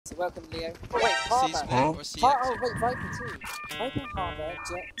So welcome, Leo. Oh, wait, Harbour. Or Oh, wait, Viper too. Viper, Harbour,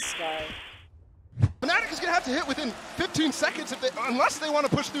 Jet, Sky. Fnatic is going to have to hit within 15 seconds unless they want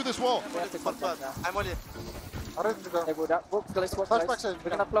to push through this wall. We have to contact now. I'm on it. Ready to go. They would up. Walk close, walk Flash close. backside.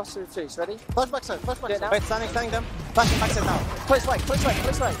 We're gonna blast through trees. Ready? Flash backside, flash Do it backside. now. Wait, stunning them. Flashing backside now. Close right, close right,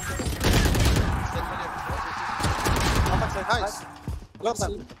 close right. One backside, nice. Love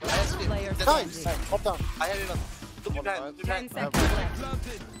them. Nice. Up down. I have even. Look behind. Look 10 behind. seconds left.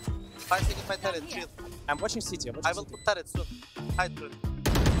 5 seconds, my turret. Chill. I'm watching CT. I will put turret soon. Hide turret.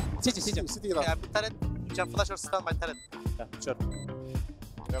 CT. City Okay, I down. put turret. You can flash or stun my turret. Yeah, sure.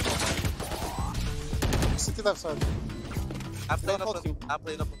 City left side. I'm playing Don't hold open. him. I'm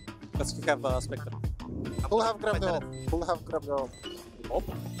playing open. Because you have Spectre. We'll have grabbed the off. We'll have grabbed the off.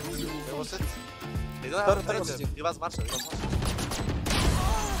 Where was it? They don't Turret, have turret. operator. He was Marshall.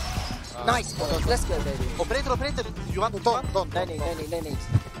 Nice, boys. Let's go, baby. Operator. You want to Don't. No need.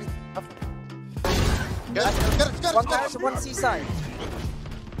 Get it. One garage and one seaside.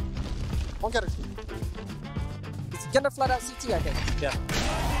 One garage. It's gonna flood out CT, I think. Yeah.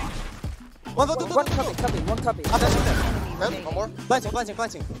 One cubby. One more. Planting.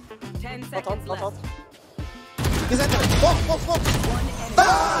 10 Not seconds out. left. He's entering. Smoke. One enemy.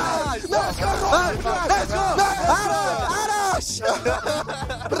 Let's go! Араш!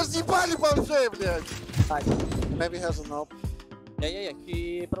 Разъебали бомжей, блядь! Maybe he has an op. Yeah.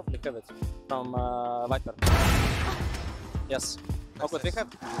 He probably have it from Viper. Yes. Oh, but we have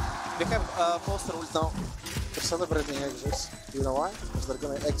Boaster ult now. They're celebrating exits. You know why? Because they're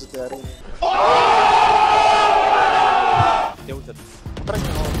gonna exit the arena. They ulted.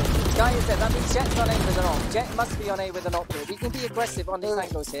 Guy is dead. That means Jet's on A with an op. Jet must be on A with an op here. We can be aggressive on these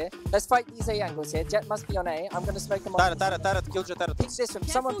angles here. Let's fight these A angles here. Jet must be on A. I'm gonna smoke him on. Turret. Kill your turret. Pitch this from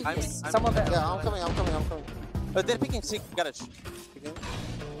someone. Pick this. Someone better. Yeah, I'm coming. They're picking sick garage.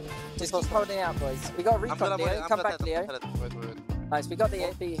 Just keep holding out, boys. We got a recon, Leo. Come back, Leo. Wait. Nice. We got the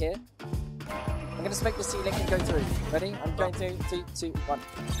A B here. I'm gonna smoke the ceiling and go through. Ready? I'm going to 3, 2, 1.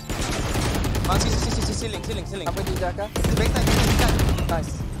 Ceiling. I'm with you, Derke. Backside.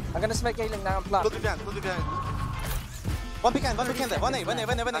 Nice. I'm gonna smoke A-Link now and plant. Could be behind. One behind there. One A. I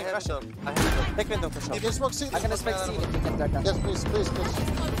have Russia. it. Take window for sure. You can smoke ceiling. I'm gonna smoke ceiling again, Derke. Yes, please.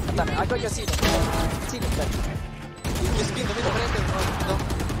 I've done it. I got your ceiling. Ceiling, good. He's in the middle.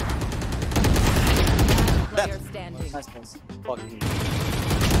 Player standing. Nice, boys.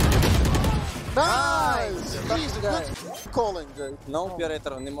 Nice! Please go. Good calling, dude. No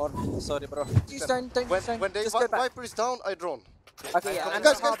operator anymore. Sorry, bro. Just don't When they just go back. Viper is down, I drone. Okay, yeah. and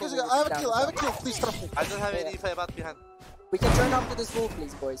Guys, Harbour will I have be a kill. down. Please trust me. I don't have any info about behind. We can join after this wall,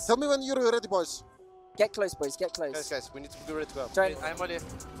 please, boys. Tell me when you're ready, boys. Get close, boys. Get close. Guys, we need to be ready to go. Join. I'm ready.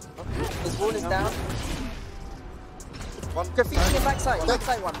 This wall is down. One. Graffiti in the backside.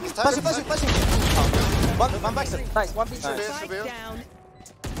 Backside one. Flashing. One backside. Nice. One beach. Nice. Spike down.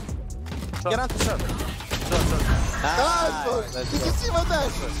 Get on to shot. Nice, boys. Did you see my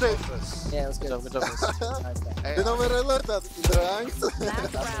dash? Straight. Yeah, it was good. Good job. Nice guy. You know where I learned that? In the ranks.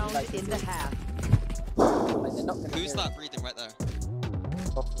 Last round in the half. Like, they're not gonna Who's do that breathing right there?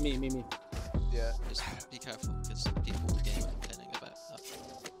 Oh, me. Yeah. Just be careful, because people in the game are complaining about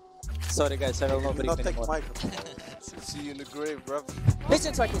that. Sorry guys, I will not Do breathe not take anymore. Michael. See you in the grave, bro. it.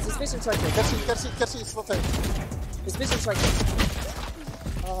 Vision strikers. It's vision strikers. Kersi, it's not fake. It's vision strikers.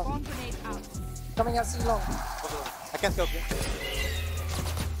 Oh, coming out C long. I can't help you.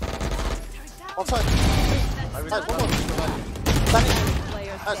 On side. Nice, one more.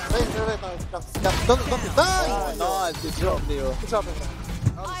 Player Nice, standing. wait, nice. Don't. Nice! Nice, good job, Leo. Good job,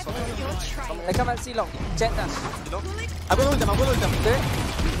 They come out C long. Jet dash. I'm gonna ult them. Do it.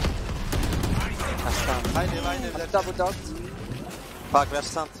 Behind. Double dogged. Fuck, we are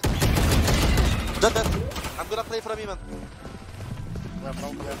stunned. Dead. I'm gonna play from even.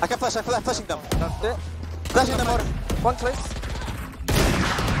 I can flash, I'm flashing them. Do it. Flashing them more. One close.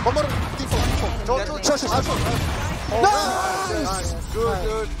 One more. Default. Show. Nice!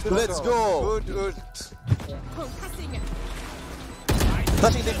 Good. Let's go. Good.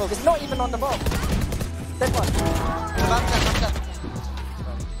 Flashing default. It's not even on the bomb. Dead one.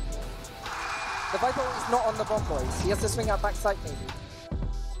 The Viper is not on the bomb, boys. He has to swing out backside, maybe.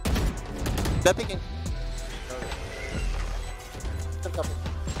 They're picking.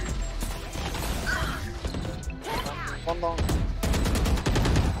 One long.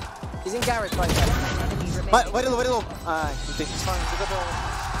 He's in garage right now. Very low. It's fine.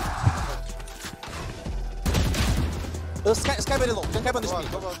 Sky very low. Sky on the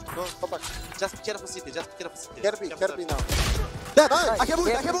speed. Go back. Just be careful, city. Kerbi now. Dead. Nice. I have ult.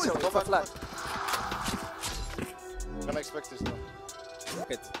 Yeah, for flat. I'm gonna expect this now.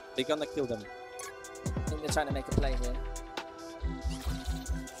 Fuck it. They're gonna kill them. I think they're trying to make a play here.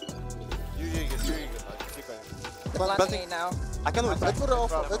 You keep going. They're planting A now. I can ult. Let's put it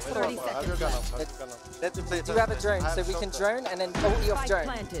off. Let's put it 30 off. Have your gun up. Have your gun up. Let me play. Do you have a drone? So we can drone and then ulti off Spike drone.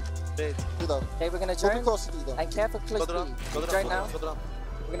 planted. Do that. Okay, we're gonna Go drone. close to leader. And careful close Go B. down. Drone now. Go down.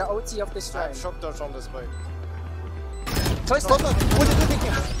 We're gonna ulti off this I drone. have shock darts on this way. Close What to are you doing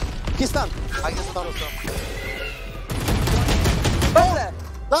him? He's stunned. I can start with Both there!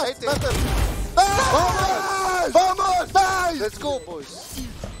 Nice, better. Nice! Vamos! Nice! Let's go, boys.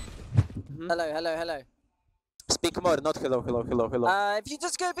 Hello. Speak more, not hello. If you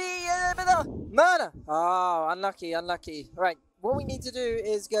just go B, murder! Oh, unlucky. Right, what we need to do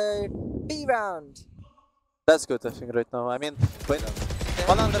is go B round. That's good, I think, right now. I mean, wait.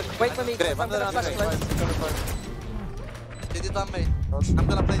 One under. Wait for me, Grey, I'm one gonna under. flash close. They did one main. I'm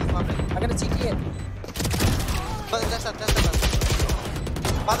gonna play this one main. I'm gonna TP in. But that's that.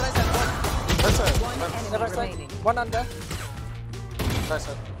 One right side, one. That's it. One Left enemy side, remaining. one under. Nice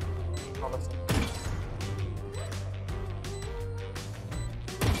it. No, left side.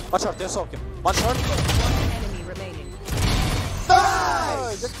 One short, they're soaking. One short. One enemy remaining.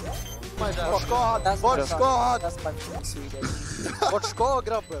 Nice! Vart ska han? That's Vart my ska han? That's my fucking Swedish. Vart ska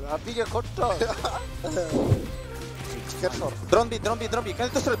grabben? Han blir kortare. Get short. Drone B. Can you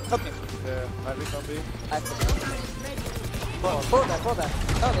just help me? I will come be. Four there.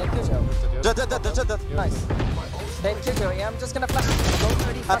 Oh, they have Kujo. Dead. Nice. They have Kujo, yeah, I'm just gonna flash it.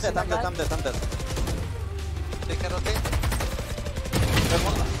 I'm dead. They can rotate.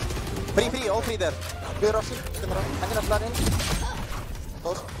 Free, all three there. Be rushing. Can run. I'm gonna flood in.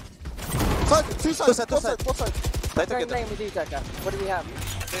 Close. Side, two sides. Both sides. Try Great together. lane with you, Derke. What do we have?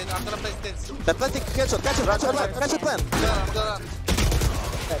 Then I'm gonna play stance. They're planting headshot. Catch your plan. I'm gonna.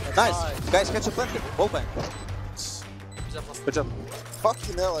 Nice. Guys, catch your plan. Wall bang. Good job.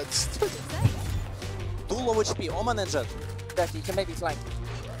 Fucking hell, it's... 2 low HP. Omen and Jet. Derke, you can maybe flank.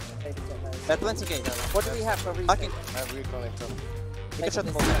 Maybe get those. They're planting A. What do we have for Hacking. retake? I have recon in turn. You can shot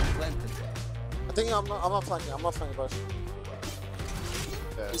this both. I think I'm not flanking, boys.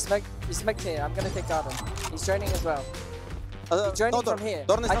 He smoked here. I'm gonna take Garden. He's joining as well. He's joining No, from here.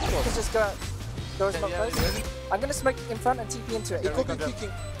 Dorn is I not think we can close. just go out. Door's not close. I'm gonna smoke in front and TP into it. He cooking. I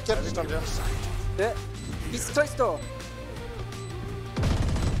recon jump. Do it. He's close door.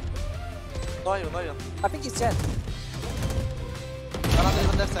 No even. I think he's Jen. Another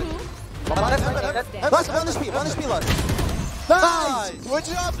even left side. Nice, 1 HP last. Nice! Good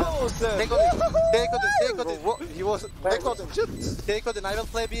job, Boaster! Take on it. What? He was... Where They got him. Shit! Take on it. I will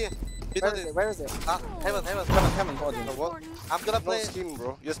play B. Where is it? Heaven. Coming. What? I'm gonna No play. skin,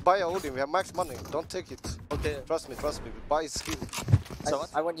 bro. Just buy a Odin. We have max money. Don't take it. Okay. Trust me. Buy skin.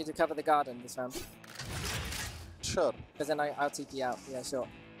 I want you to cover the garden this round. Sure. Because then I'll TP out. Yeah, sure.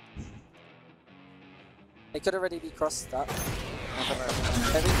 They could already be crossed that.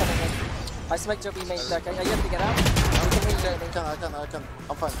 They're recoming in. I smoked your B main deck. Are you able to get out? We can reload. I can.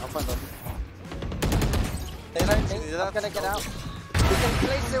 I'm fine though. They don't think. I'm gonna get out. We can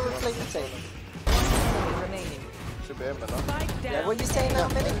play zero with play retake. Enemy remaining. Should be able to. Spike Yeah, down. what are you saying now,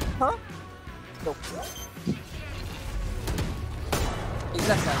 Minnie? Huh? No. He's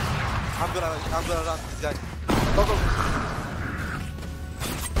left side. I'm gonna run this guy. Go.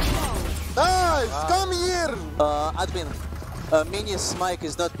 Nice! Come here! Admin. Mini's mic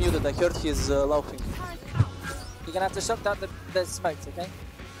is not muted. I heard he's laughing. You're gonna have to shock out the smokes, okay?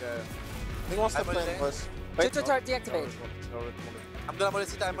 Yeah. He wants to I'm play, ready. boys. Tutor turret deactivate. I'm gonna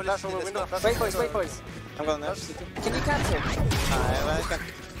molest it. I'm Flash over window. molesting. Wait, boys. I'm gonna nerf. Can you cancel? I can.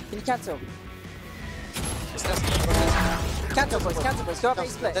 Can you cancel? Cancel, boys. Go up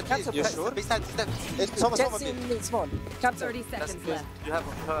ace play. Cancel, You play. sure? Beside. Jet in mid spawn. Cancel. 30 That's seconds good. left. You have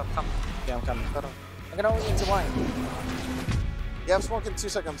come. Yeah, I'm coming. I'm gonna ult into wine. You have smoke in 2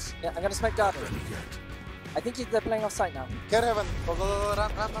 seconds. Yeah, I'm gonna smoke garden. I think they're playing off site now. Get heaven. Go,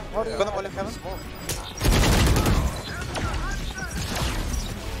 run. Hold it. I'm gonna molly heaven.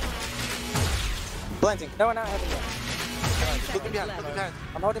 Planting. No one out heaven yet. Look behind.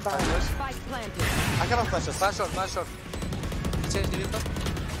 I'm holding behind. Spike planted. I cannot flash us. Flash short. Change the window.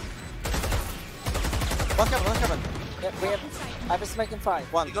 One heaven. Yeah, we have. I have a smoke in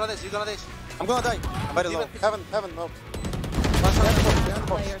 5. One. You gonna dash. I'm gonna die. I'm very low. Heaven, no.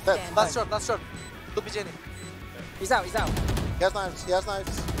 Player Dead. standing. Last short. Look be Jenny. He's out. He has knives.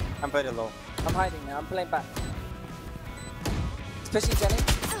 I'm very low. I'm hiding now. I'm playing back. Especially Jenny.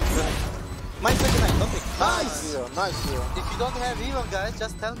 Mine's 29, don't pick. Nice, Leo. If you don't have even guys,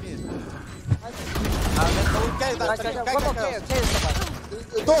 just tell me. Nice, one more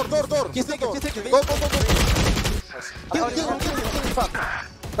KO. Door. He's taking. Go. Kill him, fuck.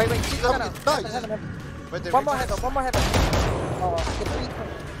 Wait, keep going now. Nice. Heaven. Wait there. One more heaven. Oh, get 3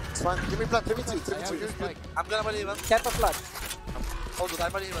 It's fine. Give me plant. 3v2. I'm gonna believe him. Careful flood. Hold it, I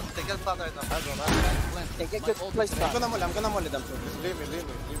believe him. They get plant right now. Okay, get good place to I'm gonna molly them too. Leave me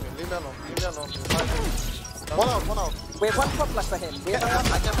alone. One out. We have 1 pop flash for him. We have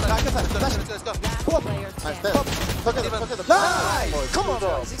I can flash. Let's go. Player Nice, standing. dead. Nice! Come on,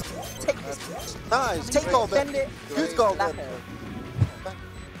 boys. Take this. Nice. Take Good goal, Defend man. it. Good goal, Lap man. it.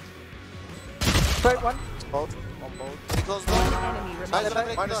 Third one. Both. On both. He goes One low. enemy remaining.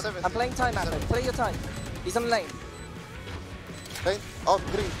 -7. I'm playing time, Apple. Play your time. He's on lane. Lane. Oh,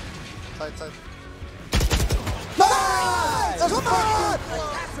 green. Side. Nice! Come on!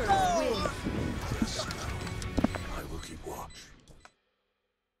 Win.